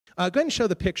Go ahead and show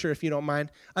the picture if you don't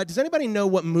mind. Does anybody know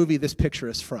what movie this picture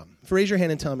is from? Raise your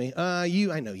hand and tell me. I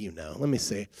know you know. Let me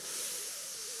see.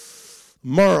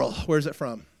 Merle, where's it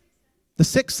from? The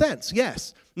Sixth Sense,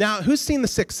 yes. Now, who's seen The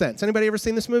Sixth Sense? Anybody ever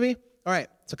seen this movie? All right,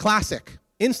 it's a classic,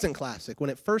 instant classic. When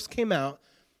it first came out,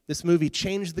 this movie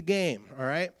changed the game, all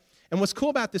right? And what's cool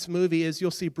about this movie is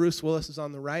you'll see Bruce Willis is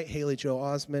on the right, Haley Joel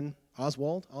Osment,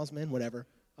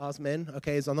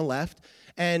 okay, is on the left.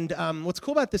 And what's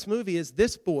cool about this movie is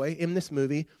this boy in this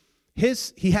movie,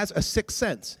 he has a sixth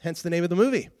sense, hence the name of the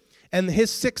movie. And his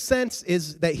sixth sense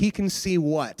is that he can see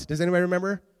what? Does anybody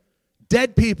remember?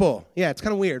 Dead people. Yeah, it's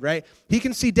kind of weird, right? He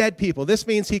can see dead people. This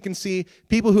means he can see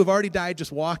people who have already died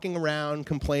just walking around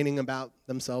complaining about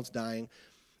themselves dying.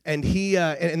 And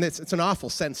it's an awful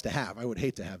sense to have. I would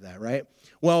hate to have that, right?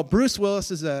 Well, Bruce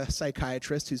Willis is a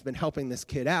psychiatrist who's been helping this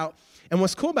kid out. And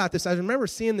what's cool about this, I remember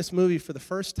seeing this movie for the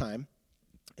first time,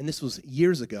 and this was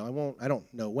years ago. I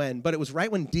don't know when, but it was right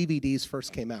when DVDs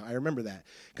first came out. I remember that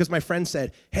because my friend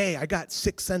said, "Hey, I got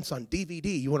Sixth Sense on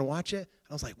DVD. You want to watch it?"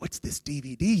 I was like, "What's this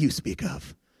DVD you speak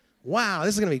of?" Wow,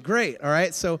 this is going to be great. All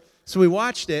right, so we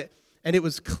watched it, and it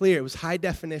was clear. It was high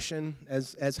definition,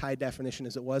 as high definition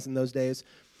as it was in those days.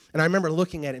 And I remember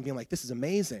looking at it and being like, "This is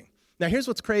amazing." Now, here's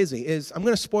what's crazy is I'm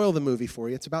going to spoil the movie for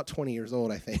you. It's about 20 years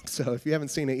old, I think. So if you haven't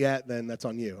seen it yet, then that's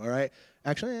on you, all right?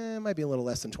 Actually, it might be a little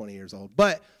less than 20 years old.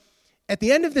 But at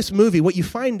the end of this movie, what you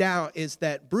find out is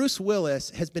that Bruce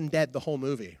Willis has been dead the whole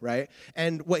movie, right?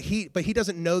 But he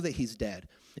doesn't know that he's dead.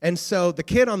 And so the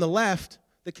kid on the left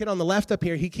up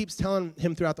here, he keeps telling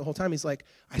him throughout the whole time, he's like,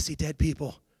 "I see dead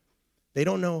people. They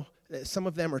don't know. Some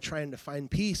of them are trying to find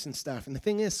peace and stuff. And the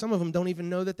thing is, some of them don't even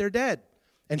know that they're dead."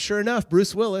 And sure enough,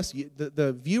 Bruce Willis,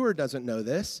 the viewer doesn't know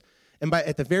this. And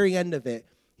at the very end of it,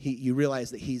 you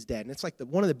realize that he's dead. And it's like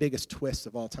one of the biggest twists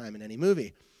of all time in any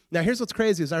movie. Now, here's what's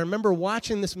crazy is I remember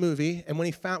watching this movie, and when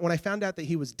I found out that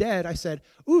he was dead, I said,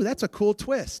 "Ooh, that's a cool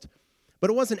twist." But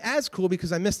it wasn't as cool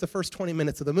because I missed the first 20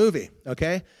 minutes of the movie,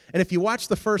 okay? And if you watch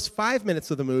the first 5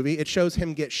 minutes of the movie, it shows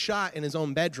him get shot in his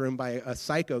own bedroom by a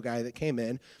psycho guy that came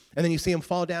in. And then you see him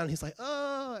fall down. He's like,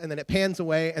 "Oh," and then it pans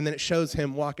away, and then it shows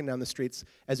him walking down the streets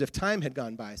as if time had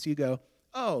gone by. So you go,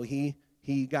 "Oh, he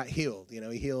got healed. He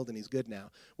healed and he's good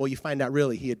now." Well, you find out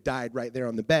really he had died right there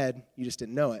on the bed. You just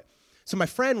didn't know it. So my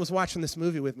friend was watching this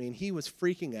movie with me, and he was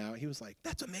freaking out. He was like,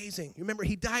 "That's amazing. You remember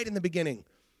he died in the beginning."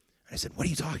 And I said, "What are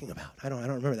you talking about? I don't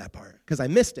remember that part," because I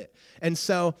missed it. And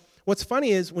so what's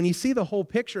funny is when you see the whole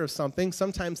picture of something,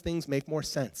 sometimes things make more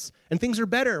sense. And things are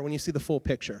better when you see the full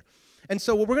picture. And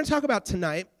so what we're going to talk about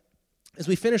tonight, as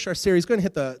we finish our series, go ahead and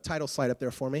hit the title slide up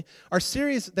there for me. Our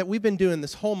series that we've been doing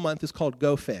this whole month is called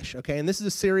Go Fish, okay? And this is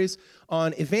a series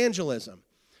on evangelism.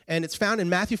 And it's found in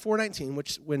Matthew 4:19,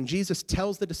 which when Jesus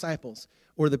tells the disciples,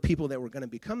 or the people that were going to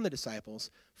become the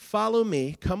disciples, "Follow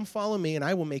me, come follow me, and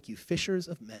I will make you fishers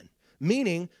of men."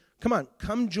 Meaning,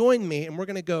 come join me, and we're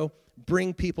going to go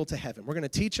bring people to heaven. We're going to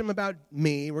teach them about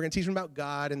me, we're going to teach them about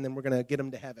God, and then we're going to get them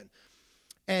to heaven.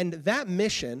 And that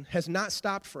mission has not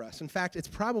stopped for us. In fact, it's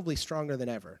probably stronger than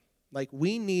ever. Like,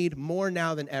 we need more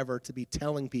now than ever to be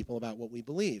telling people about what we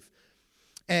believe.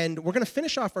 And we're going to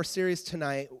finish off our series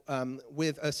tonight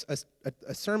with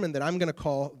a sermon that I'm going to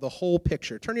call The Whole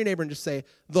Picture. Turn to your neighbor and just say,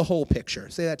 "The Whole Picture."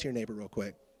 Say that to your neighbor real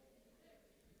quick.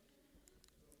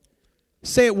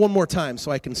 Say it one more time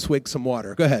so I can swig some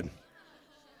water. Go ahead.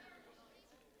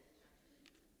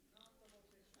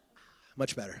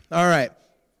 Much better. All right.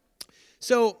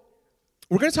 So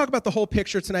we're going to talk about the whole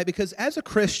picture tonight because as a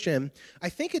Christian, I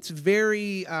think it's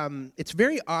very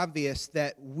obvious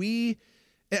that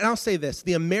and I'll say this,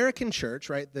 the American church,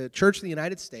 right, the Church of the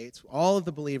United States, all of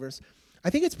the believers, I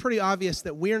think it's pretty obvious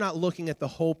that we're not looking at the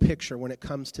whole picture when it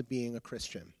comes to being a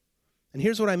Christian. And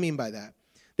here's what I mean by that.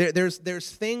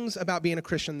 There's things about being a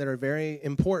Christian that are very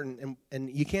important,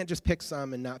 and you can't just pick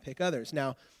some and not pick others.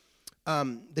 Now, I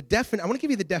want to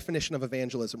give you the definition of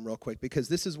evangelism real quick because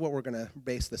this is what we're going to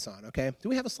base this on, okay? Do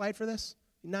we have a slide for this?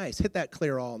 Nice. Hit that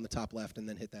clear all on the top left and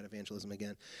then hit that evangelism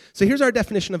again. So here's our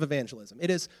definition of evangelism. It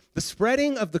is the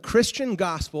spreading of the Christian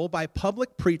gospel by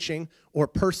public preaching or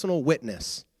personal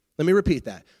witness. Let me repeat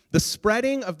that. The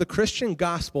spreading of the Christian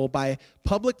gospel by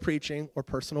public preaching or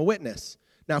personal witness.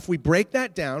 Now, if we break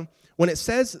that down, when it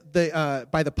says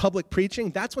by the public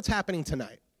preaching, that's what's happening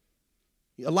tonight.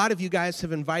 A lot of you guys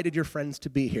have invited your friends to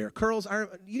be here. Curls,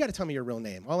 you got to tell me your real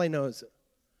name. All I know is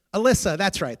Alyssa.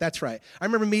 That's right. I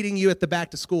remember meeting you at the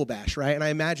back to school bash, right? And I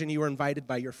imagine you were invited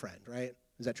by your friend, right?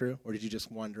 Is that true? Or did you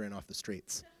just wander in off the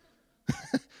streets?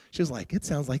 She was like, it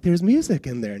sounds like there's music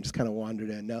in there, and just kind of wandered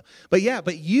in. No. But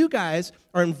you guys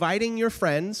are inviting your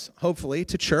friends, hopefully,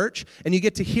 to church, and you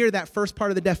get to hear that first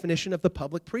part of the definition of the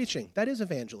public preaching. That is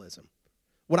evangelism.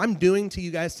 What I'm doing to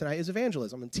you guys tonight is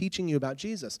evangelism. I'm teaching you about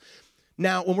Jesus.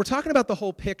 Now, when we're talking about the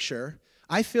whole picture,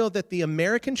 I feel that the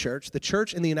American church, the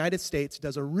church in the United States,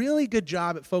 does a really good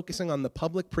job at focusing on the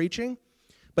public preaching,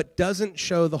 but doesn't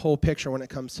show the whole picture when it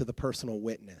comes to the personal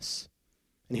witness.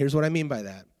 And here's what I mean by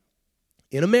that.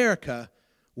 In America,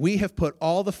 we have put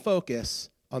all the focus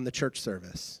on the church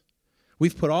service.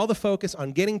 We've put all the focus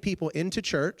on getting people into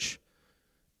church.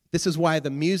 This is why the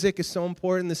music is so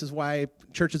important. This is why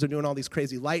churches are doing all these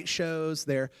crazy light shows.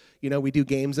 We do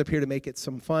games up here to make it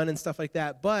some fun and stuff like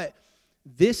that. But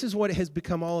this is what it has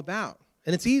become all about.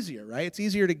 And it's easier, right? It's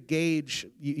easier to gauge.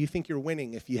 You think you're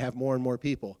winning if you have more and more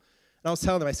people. And I was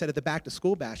telling them, I said at the back to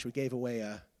school bash, we gave away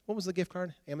what was the gift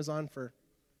card? Amazon for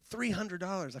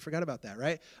 $300. I forgot about that,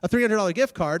 right? A $300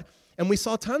 gift card, and we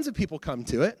saw tons of people come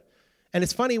to it. And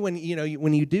it's funny when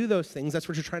you do those things, that's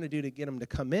what you're trying to do to get them to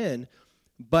come in.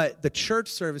 But the church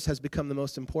service has become the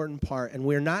most important part, and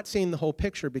we're not seeing the whole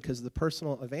picture because the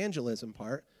personal evangelism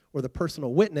part or the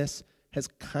personal witness has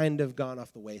kind of gone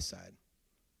off the wayside.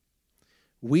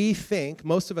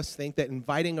 Most of us think that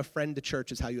inviting a friend to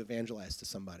church is how you evangelize to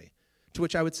somebody. To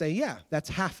which I would say, yeah, that's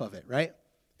half of it, right?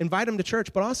 Invite them to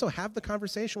church, but also have the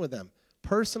conversation with them.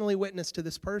 Personally witness to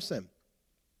this person.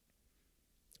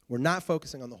 We're not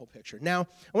focusing on the whole picture. Now,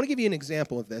 I want to give you an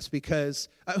example of this because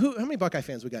how many Buckeye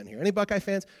fans we got in here? Any Buckeye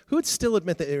fans? Who would still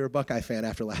admit that they were a Buckeye fan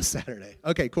after last Saturday?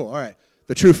 Okay, cool. All right.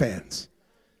 The true fans.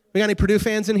 We got any Purdue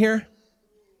fans in here?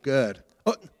 Good.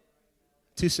 Oh,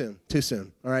 too soon.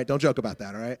 All right, don't joke about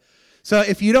that, all right? So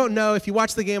if you don't know, if you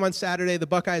watched the game on Saturday, the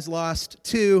Buckeyes lost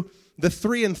to the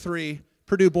 3-3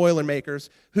 Purdue Boilermakers,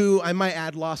 who I might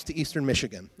add lost to Eastern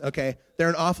Michigan, okay? They're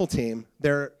an awful team.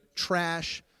 They're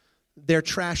trash. They're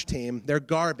trash team. They're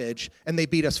garbage, and they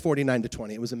beat us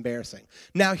 49-20. It was embarrassing.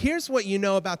 Now, here's what you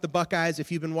know about the Buckeyes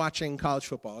if you've been watching college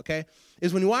football, okay?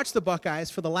 Is when you watch the Buckeyes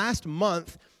for the last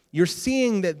month, you're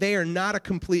seeing that they are not a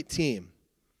complete team.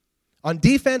 On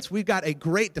defense, we've got a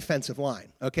great defensive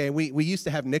line, okay? We used to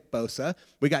have Nick Bosa.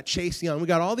 We got Chase Young. We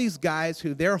got all these guys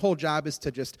who their whole job is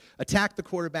to just attack the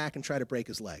quarterback and try to break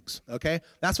his legs, okay?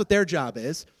 That's what their job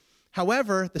is.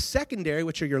 However, the secondary,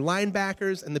 which are your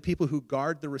linebackers and the people who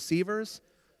guard the receivers,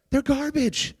 they're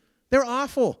garbage. They're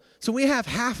awful. So we have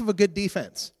half of a good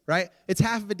defense, right? It's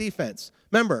half of a defense.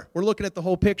 Remember, we're looking at the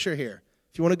whole picture here.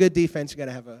 If you want a good defense, you got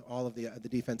to have all of the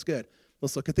defense good.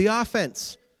 Let's look at the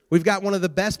offense. We've got one of the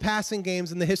best passing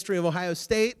games in the history of Ohio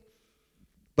State,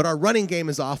 but our running game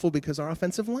is awful because our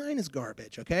offensive line is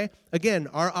garbage, okay? Again,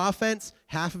 our offense,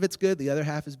 half of it's good, the other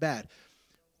half is bad.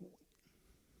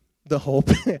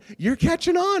 You're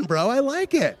catching on, bro. I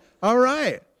like it. All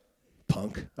right.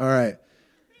 Punk. All right.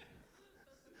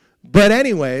 But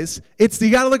anyways,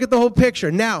 you got to look at the whole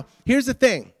picture. Now, here's the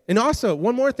thing. And also,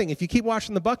 one more thing. If you keep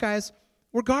watching the Buckeyes,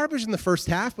 we're garbage in the first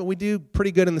half, but we do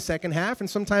pretty good in the second half. And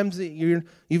sometimes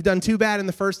you've done too bad in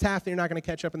the first half, and you're not going to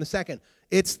catch up in the second.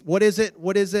 What is it,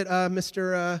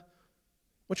 Mr.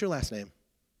 What's your last name?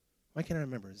 Why can't I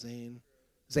remember? Zane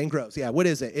Groves. Yeah, what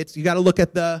is it? You got to look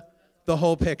at the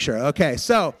whole picture. Okay,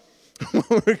 so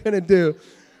what we're going to do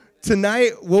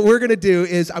tonight, is we're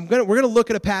going to look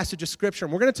at a passage of Scripture,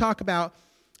 and we're going to talk about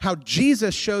how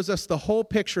Jesus shows us the whole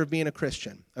picture of being a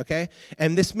Christian, okay?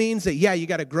 And this means that, you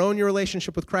got to grow in your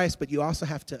relationship with Christ, but you also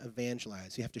have to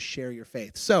evangelize. You have to share your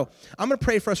faith. So I'm going to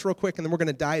pray for us real quick, and then we're going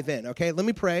to dive in, okay? Let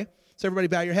me pray. So everybody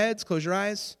bow your heads, close your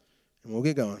eyes, and we'll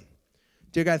get going.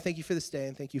 Dear God, thank you for this day,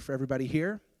 and thank you for everybody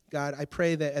here. God, I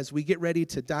pray that as we get ready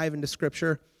to dive into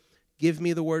Scripture, give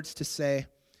me the words to say.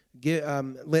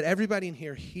 Let everybody in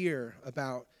here hear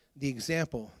about the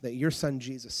example that your son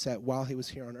Jesus set while he was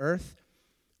here on earth.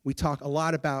 We talk a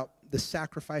lot about the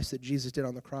sacrifice that Jesus did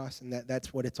on the cross, and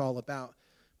that's what it's all about.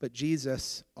 But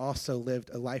Jesus also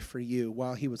lived a life for you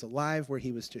while he was alive, where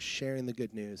he was just sharing the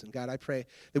good news. And God, I pray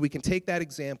that we can take that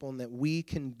example and that we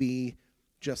can be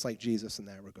just like Jesus in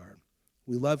that regard.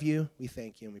 We love you, we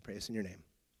thank you, and we praise in your name.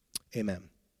 Amen.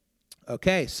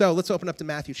 Okay, so let's open up to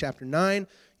Matthew chapter 9.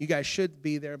 You guys should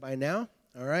be there by now.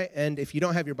 All right, and if you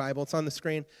don't have your Bible, it's on the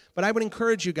screen. But I would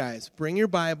encourage you guys, bring your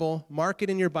Bible, mark it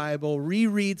in your Bible,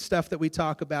 reread stuff that we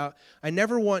talk about. I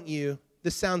never want you,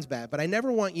 this sounds bad, but I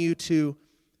never want you to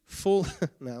no,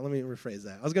 let me rephrase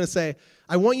that. I was going to say,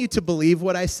 I want you to believe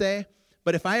what I say,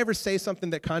 but if I ever say something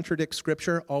that contradicts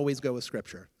Scripture, always go with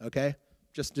Scripture, okay?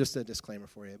 Just a disclaimer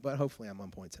for you, but hopefully I'm on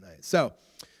point tonight. So,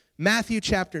 Matthew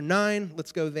chapter 9,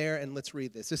 let's go there and let's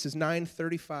read this. This is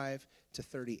 9:35 to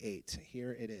 38.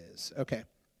 Here it is. Okay.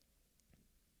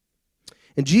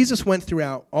 And Jesus went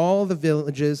throughout all the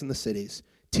villages and the cities,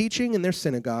 teaching in their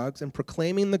synagogues and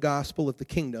proclaiming the gospel of the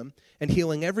kingdom and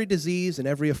healing every disease and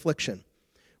every affliction.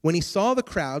 When he saw the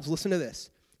crowds, listen to this,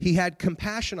 he had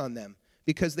compassion on them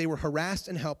because they were harassed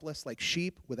and helpless like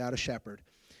sheep without a shepherd.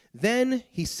 Then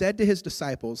he said to his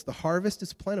disciples, the harvest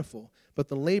is plentiful, but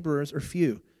the laborers are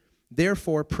few.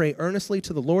 Therefore, pray earnestly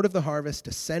to the Lord of the harvest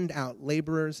to send out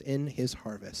laborers in his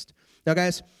harvest. Now,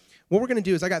 guys, what we're going to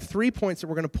do is I got 3 points that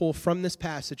we're going to pull from this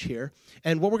passage here.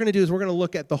 And what we're going to do is we're going to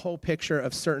look at the whole picture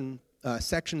of certain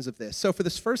sections of this. So for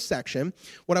this first section,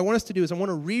 what I want us to do is I want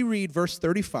to reread verse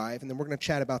 35, and then we're going to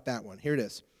chat about that one. Here it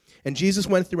is. And Jesus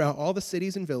went throughout all the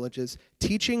cities and villages,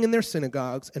 teaching in their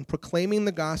synagogues and proclaiming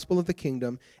the gospel of the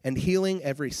kingdom and healing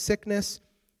every disease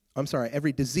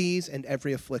and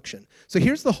every affliction. So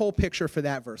here's the whole picture for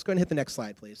that verse. Go ahead and hit the next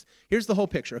slide, please. Here's the whole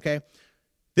picture, okay?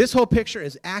 This whole picture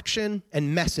is action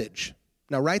and message.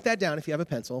 Now write that down if you have a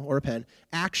pencil or a pen.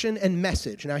 Action and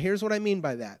message. Now here's what I mean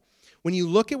by that. When you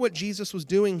look at what Jesus was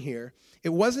doing here, it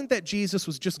wasn't that Jesus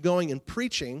was just going and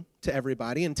preaching to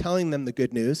everybody and telling them the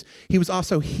good news. He was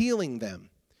also healing them.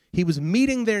 He was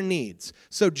meeting their needs.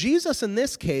 So Jesus, in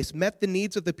this case, met the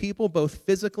needs of the people both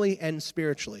physically and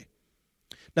spiritually.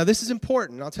 Now, this is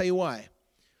important. I'll tell you why.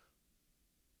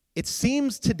 It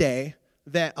seems today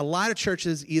that a lot of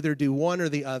churches either do one or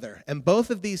the other, and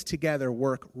both of these together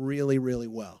work really, really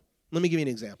well. Let me give you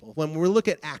an example. When we look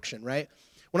at action, right?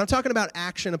 When I'm talking about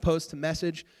action opposed to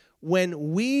message,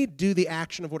 when we do the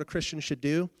action of what a Christian should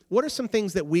do, what are some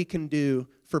things that we can do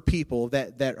for people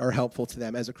that are helpful to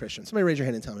them as a Christian? Somebody raise your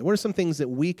hand and tell me. What are some things that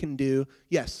we can do?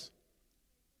 Yes.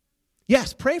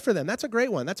 Yes, pray for them. That's a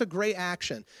great one. That's a great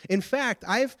action. In fact,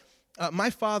 my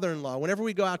father-in-law, whenever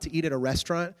we go out to eat at a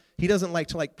restaurant, he doesn't like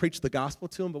to preach the gospel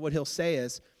to him, but what he'll say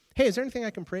is, hey, is there anything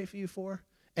I can pray for you for?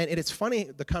 And it's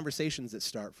funny, the conversations that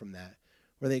start from that,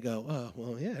 where they go, oh,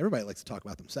 well, yeah, everybody likes to talk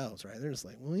about themselves, right? They're just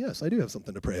like, well, yes, I do have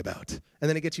something to pray about. And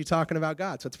then it gets you talking about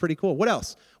God, so it's pretty cool. What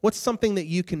else? What's something that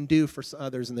you can do for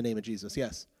others in the name of Jesus?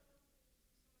 Yes?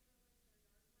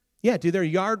 Yeah, do their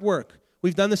yard work.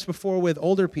 We've done this before with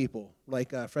older people,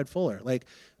 like Fred Fuller.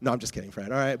 No, I'm just kidding,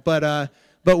 Fred. All right, but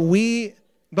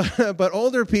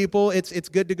older people, it's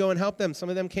good to go and help them. Some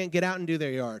of them can't get out and do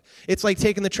their yard. It's like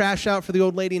taking the trash out for the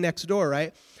old lady next door,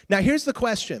 right? Now, here's the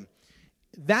question.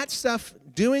 That stuff,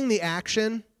 doing the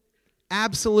action,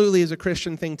 absolutely is a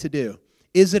Christian thing to do.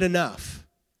 Is it enough?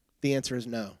 The answer is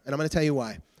no, and I'm going to tell you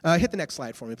why. Hit the next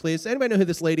slide for me, please. Anybody know who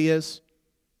this lady is?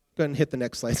 Go ahead and hit the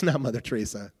next slide. It's not Mother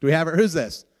Teresa. Do we have her? Who's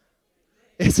this?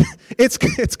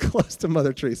 It's close to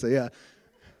Mother Teresa, yeah.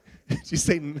 She's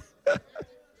Satan.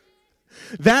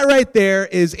 That right there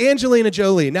is Angelina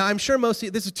Jolie. Now, I'm sure most of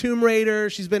you, this is Tomb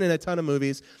Raider. She's been in a ton of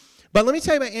movies. But let me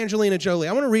tell you about Angelina Jolie.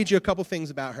 I want to read you a couple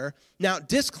things about her. Now,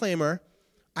 disclaimer,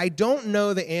 I don't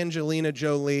know that Angelina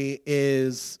Jolie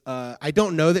is, I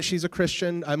don't know that she's a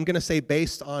Christian. I'm going to say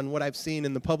based on what I've seen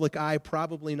in the public eye,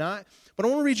 probably not. But I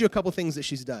want to read you a couple things that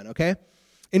she's done, okay?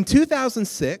 In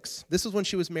 2006, this is when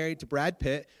she was married to Brad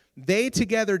Pitt, they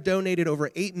together donated over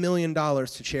 $8 million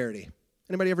to charity.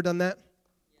 Anybody ever done that?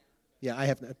 Yeah, I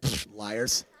have.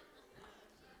 Liars.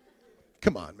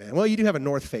 Come on, man. Well, you do have a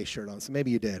North Face shirt on, so maybe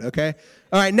you did, okay?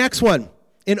 All right, next one.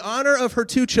 In honor of her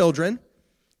 2 children,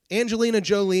 Angelina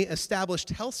Jolie established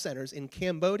health centers in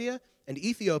Cambodia and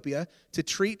Ethiopia to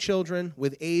treat children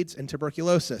with AIDS and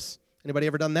tuberculosis. Anybody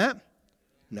ever done that?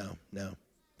 No.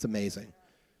 It's amazing.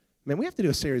 Man, we have to do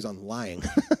a series on lying.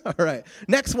 All right,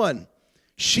 next one.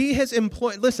 She has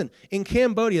employed, listen, in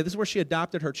Cambodia, this is where she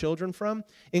adopted her children from.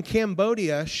 In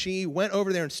Cambodia, she went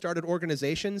over there and started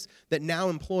organizations that now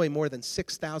employ more than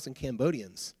 6,000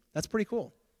 Cambodians. That's pretty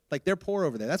cool. They're poor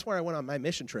over there. That's where I went on my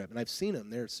mission trip, and I've seen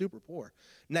them. They're super poor.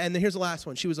 And then here's the last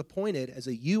one. She was appointed as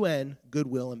a UN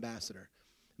Goodwill Ambassador,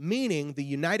 meaning the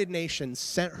United Nations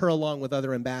sent her along with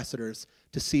other ambassadors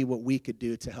to see what we could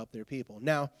do to help their people.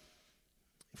 Now,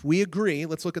 if we agree,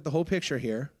 let's look at the whole picture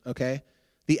here, okay?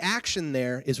 The action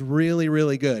there is really,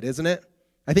 really good, isn't it?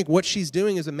 I think what she's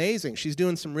doing is amazing. She's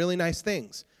doing some really nice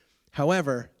things.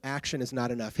 However, action is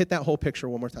not enough. Hit that whole picture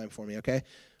one more time for me, okay?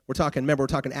 We're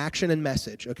talking action and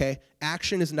message, okay?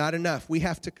 Action is not enough. We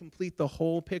have to complete the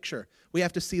whole picture. We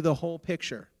have to see the whole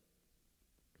picture.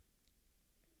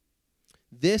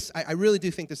 I really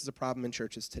do think this is a problem in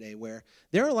churches today, where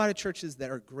there are a lot of churches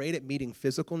that are great at meeting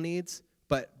physical needs,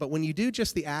 but when you do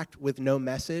just the act with no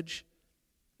message,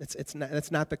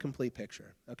 it's not the complete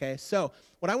picture, okay? So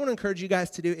what I want to encourage you guys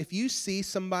to do, if you see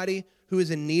somebody who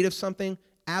is in need of something,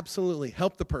 absolutely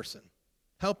help the person.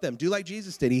 Help them. Do like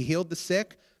Jesus did. He healed the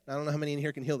sick. I don't know how many in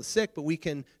here can heal the sick, but we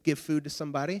can give food to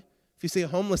somebody. If you see a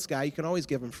homeless guy, you can always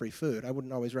give him free food. I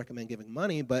wouldn't always recommend giving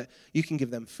money, but you can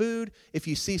give them food. If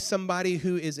you see somebody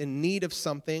who is in need of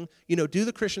something, do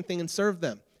the Christian thing and serve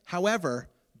them. However,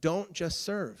 don't just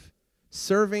serve.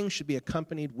 Serving should be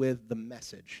accompanied with the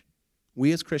message.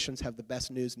 We as Christians have the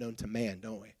best news known to man,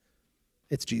 don't we?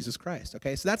 It's Jesus Christ,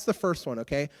 okay? So that's the first one,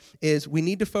 okay, is we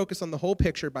need to focus on the whole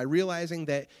picture by realizing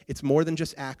that it's more than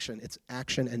just action. It's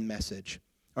action and message,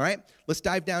 all right? Let's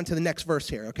dive down to the next verse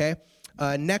here, okay?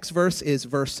 Next verse is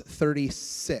verse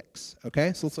 36,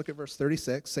 okay? So let's look at verse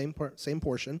 36, same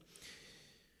portion.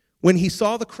 When he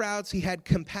saw the crowds, he had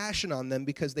compassion on them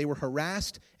because they were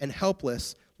harassed and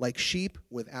helpless like sheep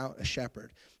without a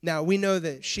shepherd. Now, we know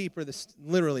that sheep are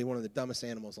literally one of the dumbest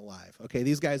animals alive, okay?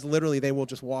 These guys, literally, they will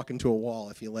just walk into a wall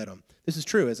if you let them. This is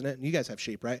true, isn't it? You guys have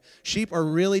sheep, right? Sheep are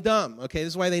really dumb, okay?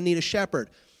 This is why they need a shepherd.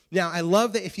 Now, I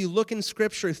love that if you look in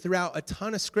Scripture, throughout a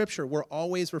ton of Scripture, we're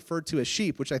always referred to as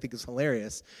sheep, which I think is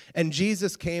hilarious. And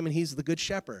Jesus came, and he's the good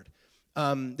shepherd.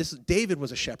 David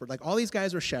was a shepherd. Like, all these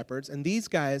guys were shepherds, and these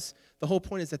guys, the whole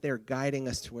point is that they're guiding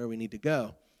us to where we need to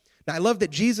go. Now, I love that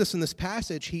Jesus in this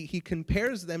passage, he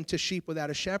compares them to sheep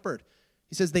without a shepherd.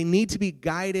 He says they need to be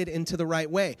guided into the right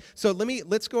way. So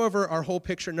let's go over our whole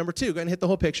picture. Number 2, go ahead and hit the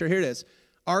whole picture. Here it is.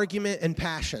 Argument and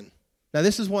passion. Now,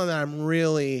 this is one that I'm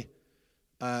really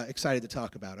excited to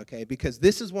talk about, okay? Because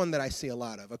this is one that I see a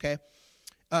lot of, okay?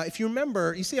 If you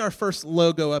remember, you see our first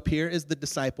logo up here is the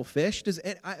disciple fish.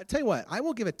 I tell you what, I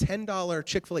will give a $10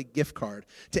 Chick-fil-A gift card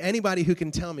to anybody who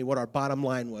can tell me what our bottom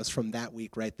line was from that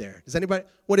week right there. Does anybody?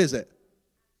 What is it?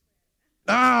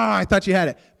 I thought you had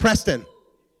it. Preston.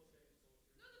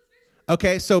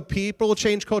 Okay, so people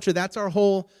change culture. That's our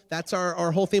whole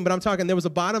theme. But I'm talking, there was a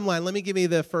bottom line. Let me give you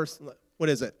the first. What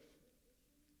is it?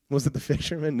 Was it the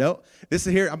fisherman? No. This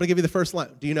is here. I'm going to give you the first line.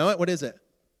 Do you know it? What is it?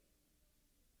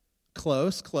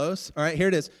 Close. All right, here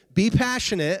it is. Be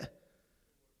passionate.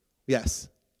 Yes.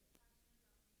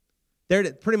 There it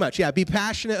is, pretty much. Yeah, be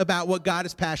passionate about what God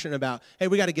is passionate about. Hey,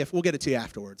 we got a gift. We'll get it to you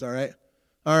afterwards, all right?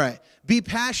 All right. Be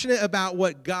passionate about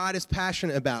what God is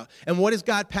passionate about. And what is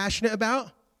God passionate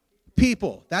about?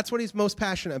 People. That's what he's most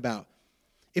passionate about.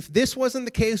 If this wasn't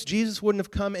the case, Jesus wouldn't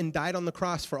have come and died on the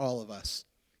cross for all of us.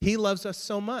 He loves us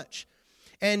so much.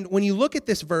 And when you look at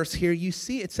this verse here, you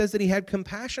see it says that he had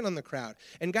compassion on the crowd.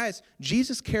 And guys,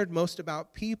 Jesus cared most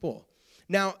about people.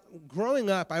 Now,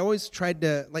 growing up, I always tried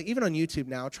to, like even on YouTube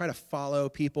now, try to follow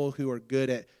people who are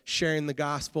good at sharing the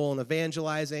gospel and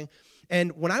evangelizing.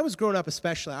 And when I was growing up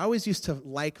especially, I always used to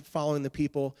like following the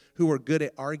people who were good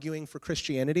at arguing for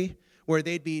Christianity, where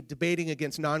they'd be debating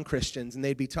against non-Christians, and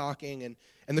they'd be talking,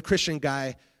 and the Christian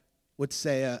guy would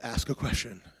say, ask a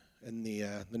question. And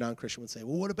the non-Christian would say,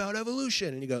 well, what about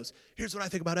evolution? And he goes, here's what I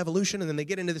think about evolution. And then they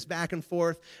get into this back and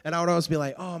forth. And I would always be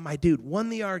like, oh, my dude, won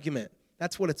the argument.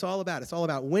 That's what it's all about. It's all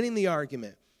about winning the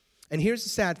argument. And here's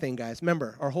the sad thing, guys.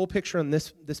 Remember, our whole picture on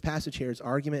this passage here is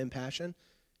argument and passion.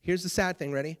 Here's the sad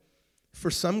thing. Ready?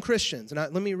 For some Christians, and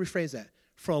let me rephrase that.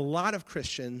 For a lot of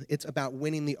Christians, it's about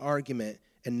winning the argument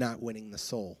and not winning the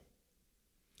soul.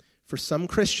 For some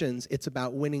Christians, it's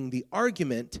about winning the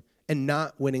argument and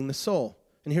not winning the soul.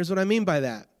 And here's what I mean by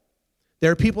that.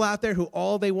 There are people out there who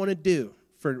all they want to do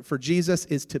for Jesus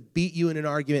is to beat you in an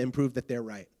argument and prove that they're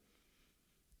right.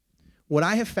 What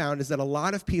I have found is that a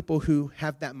lot of people who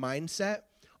have that mindset,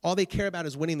 all they care about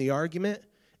is winning the argument,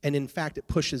 and in fact, it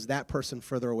pushes that person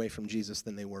further away from Jesus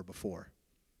than they were before.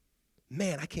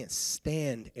 Man, I can't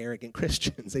stand arrogant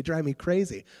Christians. They drive me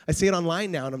crazy. I see it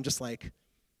online now, and I'm just like,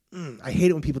 I hate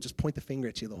it when people just point the finger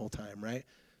at you the whole time, right?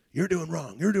 You're doing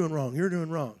wrong. You're doing wrong. You're doing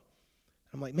wrong.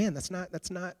 I'm like, man, that's not,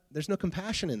 there's no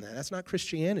compassion in that. That's not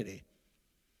Christianity.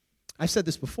 I've said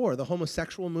this before, the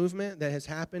homosexual movement that has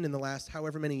happened in the last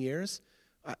however many years,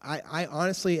 I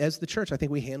honestly, as the church, I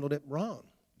think we handled it wrong.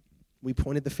 We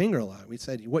pointed the finger a lot. We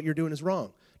said, what you're doing is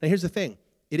wrong. Now, here's the thing.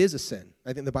 It is a sin.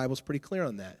 I think the Bible's pretty clear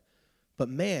on that. But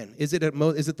man, is it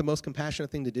the most compassionate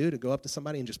thing to do, to go up to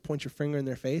somebody and just point your finger in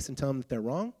their face and tell them that they're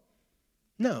wrong?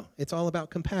 No, it's all about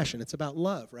compassion. It's about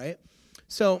love, right?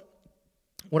 So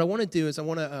what I want to do is I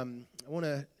want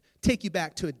to take you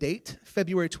back to a date,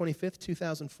 February 25th,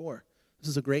 2004. This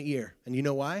is a great year, and you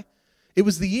know why? It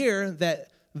was the year that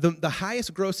the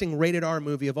highest grossing rated R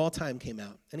movie of all time came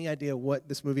out. Any idea what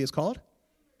this movie is called?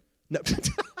 No.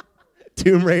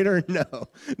 Tomb Raider?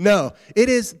 No. It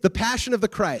is The Passion of the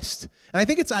Christ. And I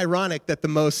think it's ironic that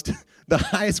the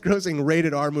highest grossing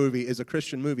rated R movie is a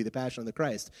Christian movie, The Passion of the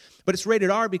Christ. But it's rated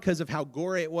R because of how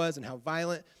gory it was and how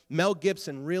violent. Mel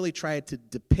Gibson really tried to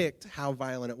depict how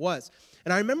violent it was.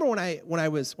 And I remember when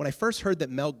I first heard that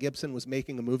Mel Gibson was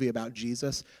making a movie about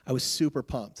Jesus, I was super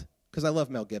pumped because I love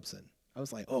Mel Gibson. I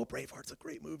was like, oh, Braveheart's a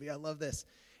great movie. I love this.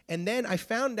 And then I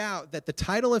found out that the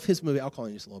title of his movie, I'll call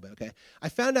in just a little bit, okay? I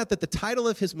found out that the title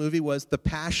of his movie was The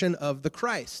Passion of the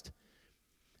Christ.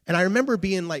 And I remember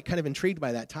being like kind of intrigued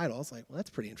by that title. I was like, well, that's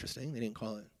pretty interesting. They didn't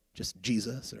call it just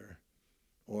Jesus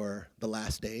or The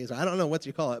Last Days. I don't know what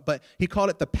you call it, but he called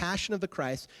it The Passion of the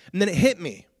Christ. And then it hit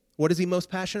me. What is he most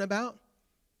passionate about?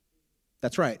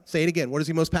 That's right. Say it again. What is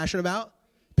he most passionate about?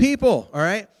 People, all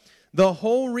right? The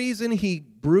whole reason he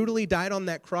brutally died on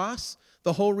that cross,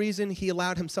 the whole reason he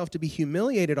allowed himself to be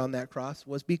humiliated on that cross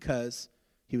was because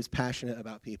he was passionate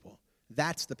about people.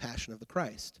 That's the passion of the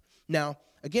Christ. Now,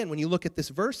 again, when you look at this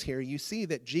verse here, you see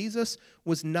that Jesus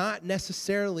was not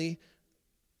necessarily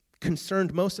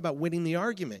concerned most about winning the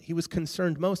argument. He was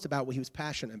concerned most about what he was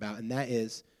passionate about, and that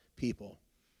is people.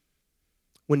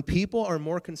 When people are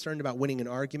more concerned about winning an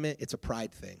argument, it's a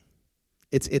pride thing.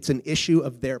 It's an issue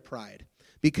of their pride.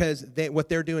 Because what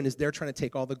they're doing is they're trying to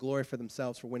take all the glory for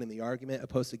themselves for winning the argument,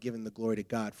 opposed to giving the glory to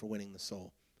God for winning the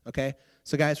soul. Okay?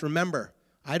 So guys, remember,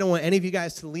 I don't want any of you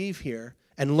guys to leave here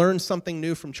and learn something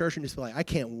new from church and just be like, I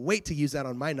can't wait to use that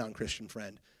on my non-Christian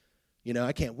friend. You know,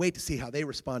 I can't wait to see how they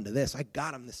respond to this. I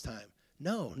got them this time.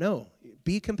 No.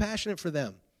 Be compassionate for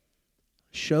them.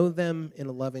 Show them in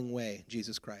a loving way,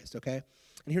 Jesus Christ, okay?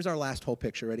 And here's our last whole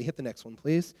picture. Ready? Hit the next one,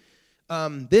 please.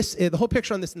 The whole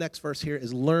picture on this next verse here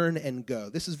is learn and go.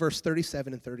 This is verse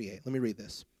 37 and 38. Let me read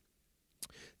this.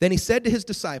 Then he said to his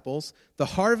disciples, the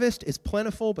harvest is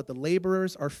plentiful, but the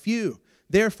laborers are few.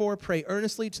 Therefore, pray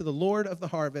earnestly to the Lord of the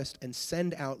harvest and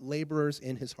send out laborers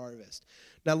in his harvest.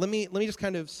 Now, let me just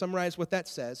kind of summarize what that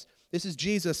says. This is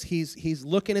Jesus. He's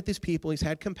looking at these people. He's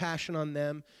had compassion on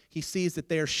them. He sees that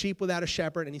they are sheep without a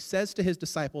shepherd, and he says to his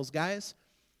disciples, guys,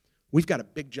 we've got a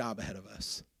big job ahead of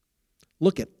us.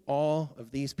 Look at all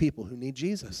of these people who need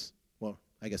Jesus. Well,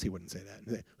 I guess he wouldn't say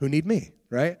that. Who need me,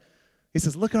 right? He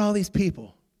says, look at all these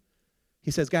people. He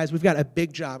says, guys, we've got a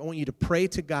big job. I want you to pray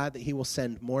to God that he will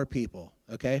send more people,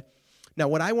 okay? Now,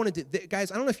 what I want to do,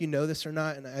 guys, I don't know if you know this or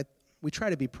not, and we try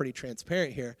to be pretty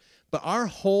transparent here, but our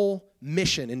whole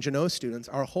mission in Genoa students,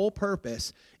 our whole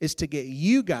purpose is to get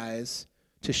you guys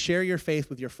to share your faith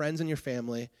with your friends and your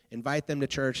family, invite them to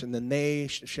church, and then they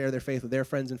share their faith with their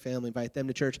friends and family, invite them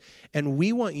to church. And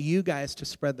we want you guys to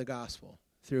spread the gospel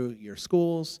through your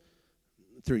schools,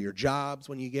 through your jobs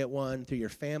when you get one, through your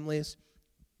families.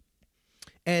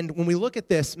 And when we look at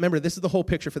this, remember, this is the whole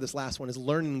picture for this last one, is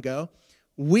learn and go.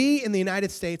 We in the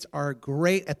United States are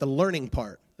great at the learning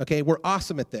part, okay? We're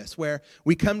awesome at this, where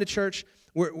we come to church.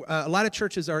 A lot of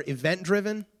churches are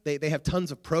event-driven. They have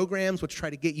tons of programs which try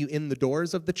to get you in the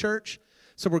doors of the church.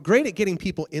 So we're great at getting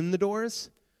people in the doors.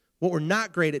 What we're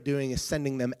not great at doing is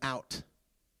sending them out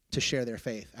to share their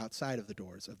faith outside of the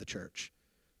doors of the church.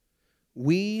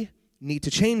 We need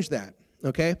to change that,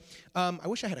 okay? I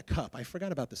wish I had a cup. I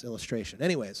forgot about this illustration.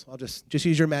 Anyways, I'll just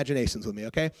use your imaginations with me,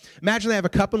 okay? Imagine I have a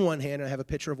cup in one hand and I have a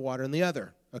pitcher of water in the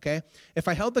other, okay? If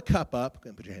I held the cup up,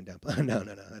 put your hand down. No,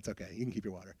 that's okay. You can keep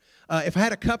your water. If I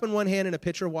had a cup in one hand and a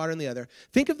pitcher of water in the other,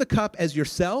 think of the cup as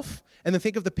yourself, and then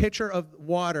think of the pitcher of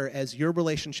water as your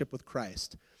relationship with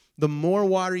Christ. The more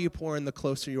water you pour in, the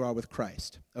closer you are with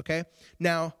Christ, okay?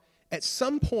 Now, at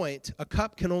some point, a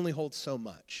cup can only hold so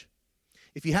much.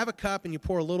 If you have a cup and you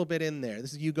pour a little bit in there,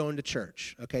 this is you going to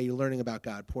church, okay? You're learning about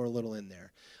God, pour a little in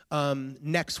there.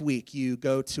 Next week, you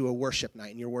go to a worship night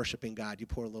and you're worshiping God, you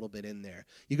pour a little bit in there.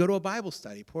 You go to a Bible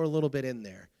study, pour a little bit in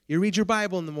there. You read your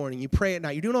Bible in the morning, you pray at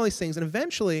night, you're doing all these things, and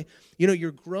eventually,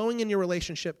 you're growing in your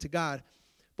relationship to God.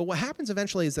 But what happens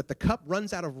eventually is that the cup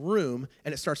runs out of room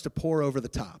and it starts to pour over the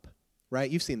top. Right?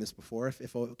 You've seen this before.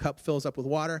 If a cup fills up with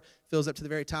water, fills up to the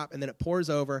very top, and then it pours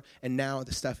over, and now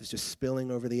the stuff is just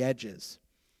spilling over the edges.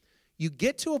 You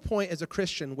get to a point as a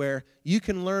Christian where you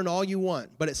can learn all you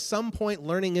want, but at some point,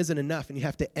 learning isn't enough, and you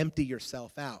have to empty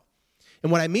yourself out.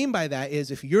 And what I mean by that is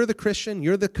if you're the Christian,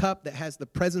 you're the cup that has the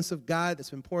presence of God that's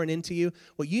been pouring into you,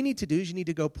 what you need to do is you need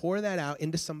to go pour that out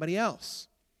into somebody else.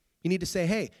 You need to say,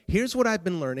 hey, here's what I've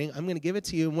been learning. I'm going to give it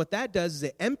to you. And what that does is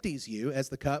it empties you as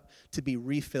the cup to be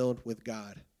refilled with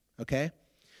God, okay?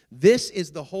 This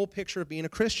is the whole picture of being a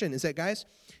Christian, is that, guys,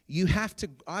 you have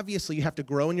to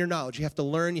grow in your knowledge. You have to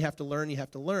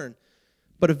learn.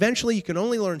 But eventually you can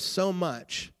only learn so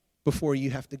much before you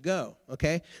have to go,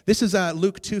 okay? This is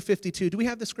Luke 2:52. Do we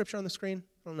have the scripture on the screen?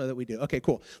 I don't know that we do. Okay,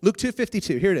 cool. Luke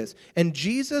 2:52, here it is. And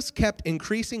Jesus kept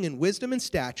increasing in wisdom and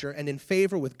stature and in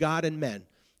favor with God and men.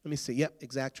 Let me see. Yep,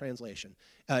 exact translation.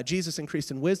 Jesus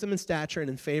increased in wisdom and stature and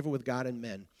in favor with God and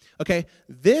men. Okay,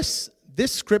 this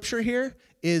scripture here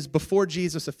is before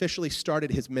Jesus officially started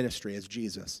his ministry as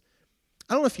Jesus.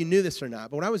 I don't know if you knew this or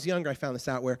not, but when I was younger, I found this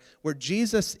out where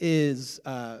Jesus is,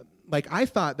 I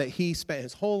thought that he spent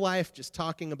his whole life just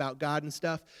talking about God and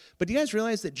stuff. But do you guys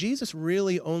realize that Jesus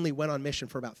really only went on mission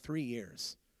for about 3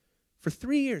 years? For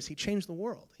 3 years, he changed the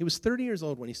world. He was 30 years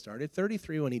old when he started,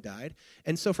 33 when he died.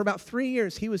 And so for about 3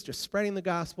 years, he was just spreading the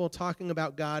gospel, talking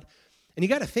about God. And you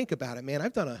got to think about it, man.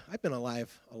 I've been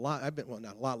alive a lot.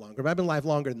 Not a lot longer, but I've been alive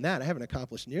longer than that. I haven't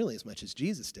accomplished nearly as much as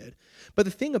Jesus did. But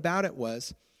the thing about it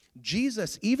was,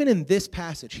 Jesus, even in this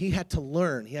passage, he had to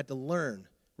learn. He had to learn,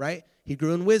 right? He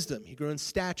grew in wisdom. He grew in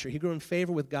stature. He grew in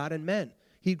favor with God and men.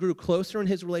 He grew closer in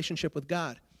his relationship with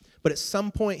God. But at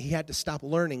some point, he had to stop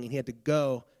learning, and he had to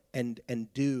go and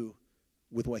do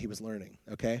with what he was learning,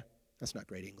 okay? That's not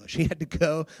great English. He had to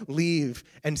go, leave,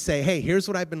 and say, hey, here's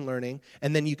what I've been learning,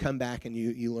 and then you come back and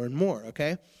you learn more,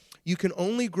 okay? You can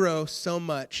only grow so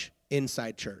much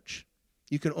inside church.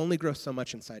 You can only grow so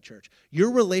much inside church.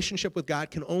 Your relationship with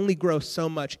God can only grow so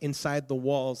much inside the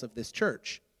walls of this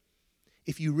church.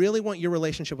 If you really want your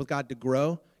relationship with God to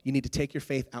grow, you need to take your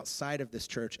faith outside of this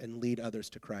church and lead others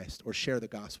to Christ or share the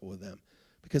gospel with them.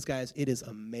 Because, guys, it is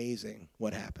amazing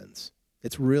what happens.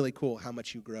 It's really cool how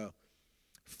much you grow.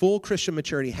 Full Christian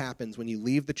maturity happens when you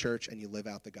leave the church and you live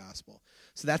out the gospel.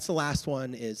 So that's the last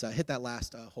one is, hit that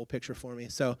last whole picture for me.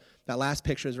 So that last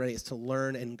picture is ready. It's to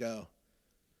learn and go.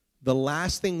 The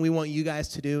last thing we want you guys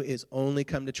to do is only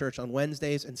come to church on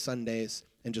Wednesdays and Sundays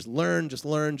and just learn. We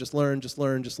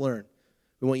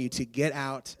want you to get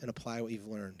out and apply what you've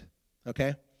learned,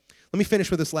 okay? Let me finish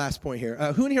with this last point here.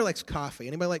 Who in here likes coffee?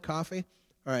 Anybody like coffee?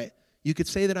 All right. You could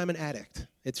say that I'm an addict.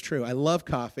 It's true. I love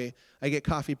coffee. I get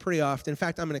coffee pretty often. In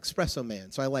fact, I'm an espresso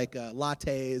man, so I like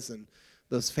lattes and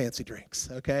those fancy drinks,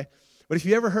 okay? But if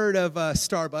you ever heard of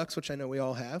Starbucks, which I know we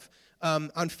all have,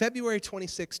 on February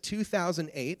 26,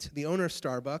 2008, the owner of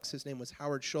Starbucks, his name was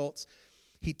Howard Schultz,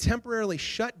 he temporarily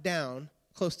shut down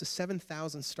close to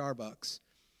 7,000 Starbucks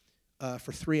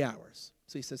for 3 hours.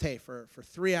 So he says, hey, for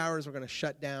 3 hours, we're going to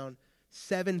shut down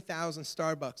 7,000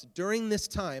 Starbucks. During this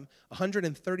time,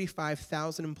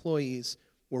 135,000 employees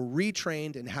were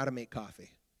retrained in how to make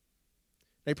coffee.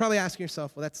 Now, you're probably asking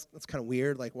yourself, well, that's kind of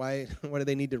weird. Like, why do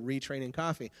they need to retrain in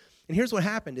coffee? And here's what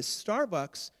happened is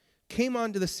Starbucks came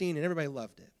onto the scene, and everybody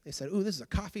loved it. They said, ooh, this is a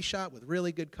coffee shop with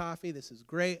really good coffee. This is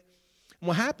great. And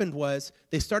what happened was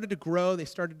they started to grow.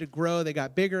 They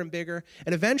got bigger and bigger.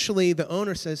 And eventually, the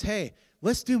owner says, hey,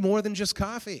 let's do more than just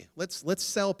coffee. Let's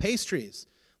sell pastries.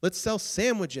 Let's sell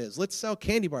sandwiches. Let's sell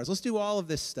candy bars. Let's do all of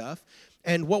this stuff.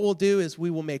 And what we'll do is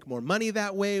we will make more money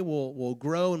that way. We'll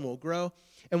grow and we'll grow.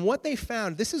 And what they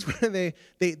found, this is where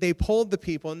they polled the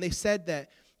people, and they said that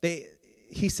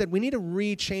he said, we need to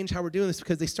rechange how we're doing this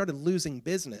because they started losing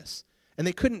business. And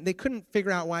they couldn't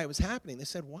figure out why it was happening. They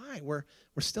said, why? We're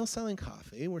still selling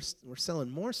coffee. We're selling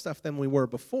more stuff than we were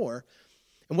before.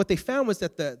 And what they found was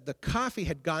that the coffee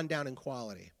had gone down in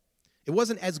quality. It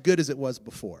wasn't as good as it was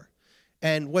before.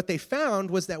 And what they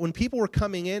found was that when people were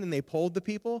coming in and they polled the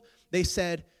people, they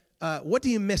said, what do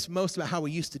you miss most about how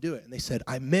we used to do it? And they said,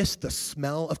 I miss the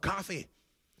smell of coffee.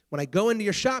 When I go into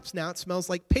your shops now, it smells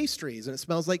like pastries and it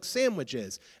smells like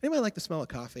sandwiches. Anybody like the smell of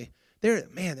coffee?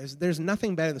 There's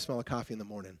nothing better than the smell of coffee in the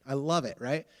morning. I love it,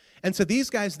 right? And so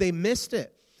these guys, they missed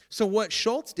it. So what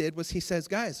Schultz did was he says,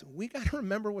 guys, we got to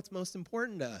remember what's most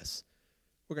important to us.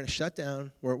 We're going to shut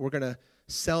down. We're going to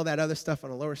sell that other stuff on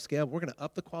a lower scale. We're going to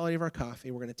up the quality of our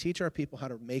coffee. We're going to teach our people how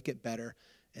to make it better.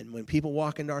 And when people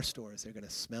walk into our stores, they're going to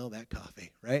smell that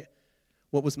coffee, right?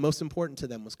 What was most important to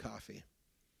them was coffee.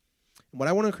 And what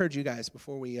I want to encourage you guys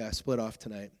before we split off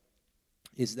tonight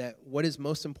is that what is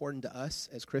most important to us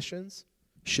as Christians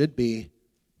should be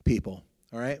people,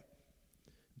 all right?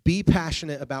 Be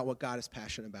passionate about what God is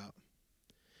passionate about.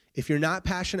 If you're not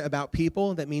passionate about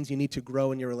people, that means you need to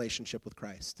grow in your relationship with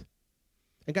Christ.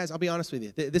 And guys, I'll be honest with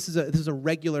you. This is a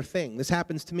regular thing. This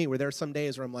happens to me where there are some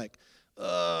days where I'm like,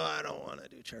 oh, I don't want to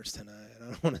do church tonight. I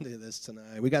don't want to do this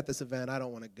tonight. We got this event. I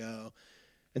don't want to go.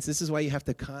 And so this is why you have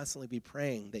to constantly be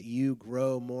praying that you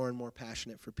grow more and more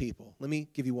passionate for people. Let me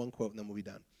give you one quote, and then we'll be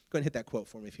done. Go ahead and hit that quote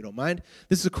for me if you don't mind.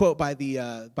 This is a quote by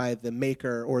the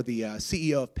maker or the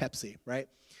CEO of Pepsi, right?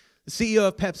 The CEO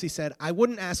of Pepsi said, I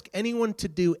wouldn't ask anyone to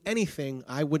do anything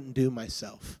I wouldn't do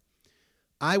myself.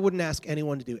 I wouldn't ask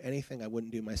anyone to do anything I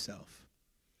wouldn't do myself.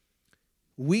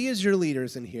 We as your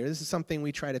leaders in here, this is something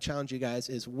we try to challenge you guys,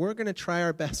 is we're going to try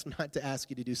our best not to ask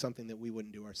you to do something that we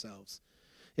wouldn't do ourselves.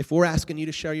 If we're asking you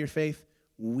to share your faith,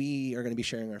 we are going to be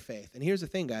sharing our faith. And here's the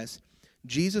thing, guys.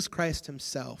 Jesus Christ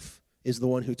himself is the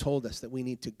one who told us that we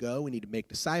need to go, we need to make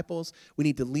disciples, we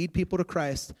need to lead people to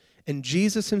Christ. And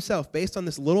Jesus himself, based on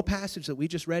this little passage that we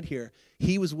just read here,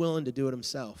 he was willing to do it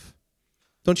himself.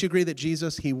 Don't you agree that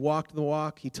Jesus, he walked the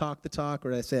walk, he talked the talk,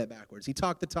 or did I say that backwards? He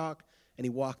talked the talk, and he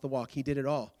walked the walk. He did it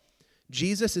all.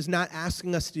 Jesus is not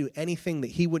asking us to do anything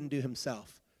that he wouldn't do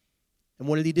himself. And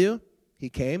what did he do? He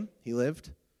came, he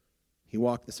lived, he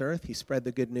walked this earth, he spread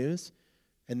the good news.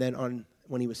 And then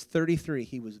when he was 33,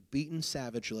 he was beaten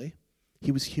savagely.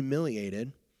 He was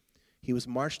humiliated. He was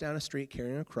marched down a street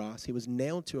carrying a cross. He was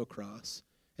nailed to a cross.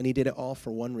 And he did it all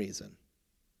for one reason.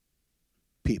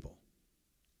 People.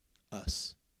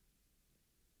 Us.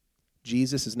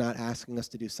 Jesus is not asking us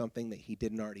to do something that he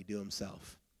didn't already do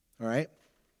himself. All right?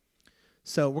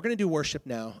 So we're going to do worship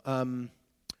now.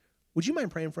 Would you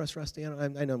mind praying for us, Rusty? I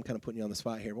know I'm kind of putting you on the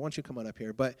spot here, but why don't you come on up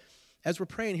here? But as we're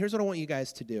praying, here's what I want you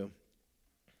guys to do.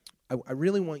 I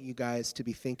really want you guys to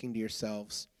be thinking to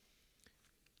yourselves,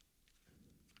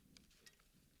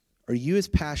 are you as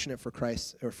passionate for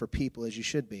Christ or for people as you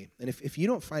should be? And if you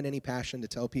don't find any passion to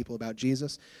tell people about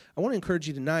Jesus, I want to encourage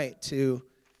you tonight to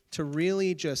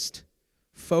really just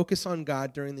focus on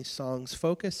God during these songs.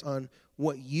 Focus on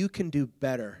what you can do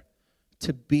better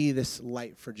to be this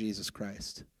light for Jesus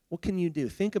Christ. What can you do?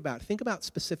 Think about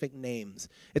specific names.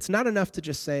 It's not enough to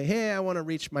just say, hey, I want to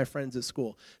reach my friends at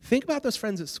school. Think about those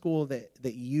friends at school that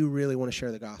you really want to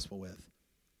share the gospel with.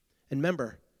 And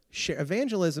remember,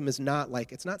 evangelism is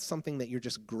it's not something that you're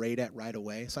just great at right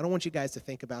away. So I don't want you guys to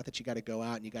think about that you got to go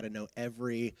out and you got to know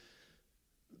every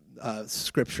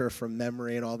scripture from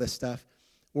memory and all this stuff.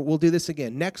 We'll do this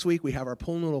again. Next week, we have our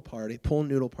pool noodle party.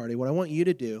 What I want you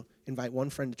to do, invite one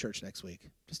friend to church next week.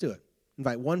 Just do it.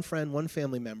 Invite one friend, one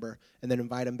family member, and then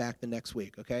invite them back the next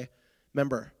week, okay?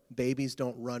 Remember, babies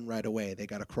don't run right away. They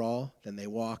got to crawl, then they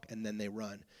walk, and then they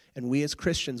run. And we as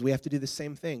Christians, we have to do the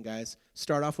same thing, guys.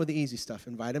 Start off with the easy stuff.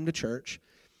 Invite them to church.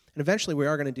 And eventually, we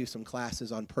are going to do some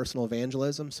classes on personal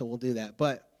evangelism, so we'll do that.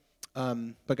 But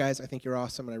guys, I think you're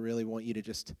awesome, and I really want you to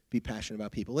just be passionate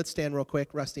about people. Let's stand real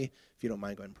quick. Rusty, if you don't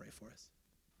mind, go ahead and pray for us.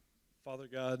 Father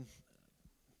God,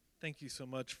 thank you so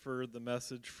much for the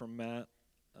message from Matt.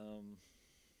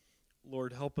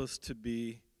 Lord, help us to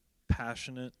be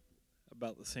passionate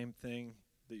about the same thing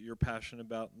that you're passionate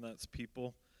about, and that's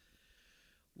people.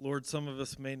 Lord, some of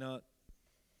us may not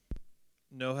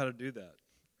know how to do that,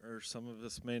 or some of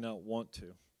us may not want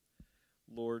to.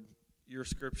 Lord, your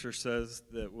scripture says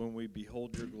that when we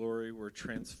behold your glory, we're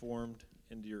transformed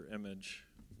into your image.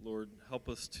 Lord, help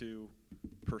us to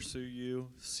pursue you,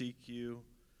 seek you,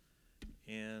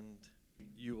 and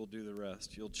you will do the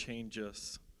rest. You'll change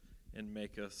us and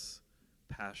make us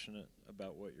passionate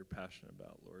about what you're passionate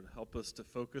about, Lord. Help us to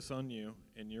focus on you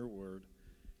and your word.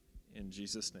 In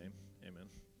Jesus' name, amen.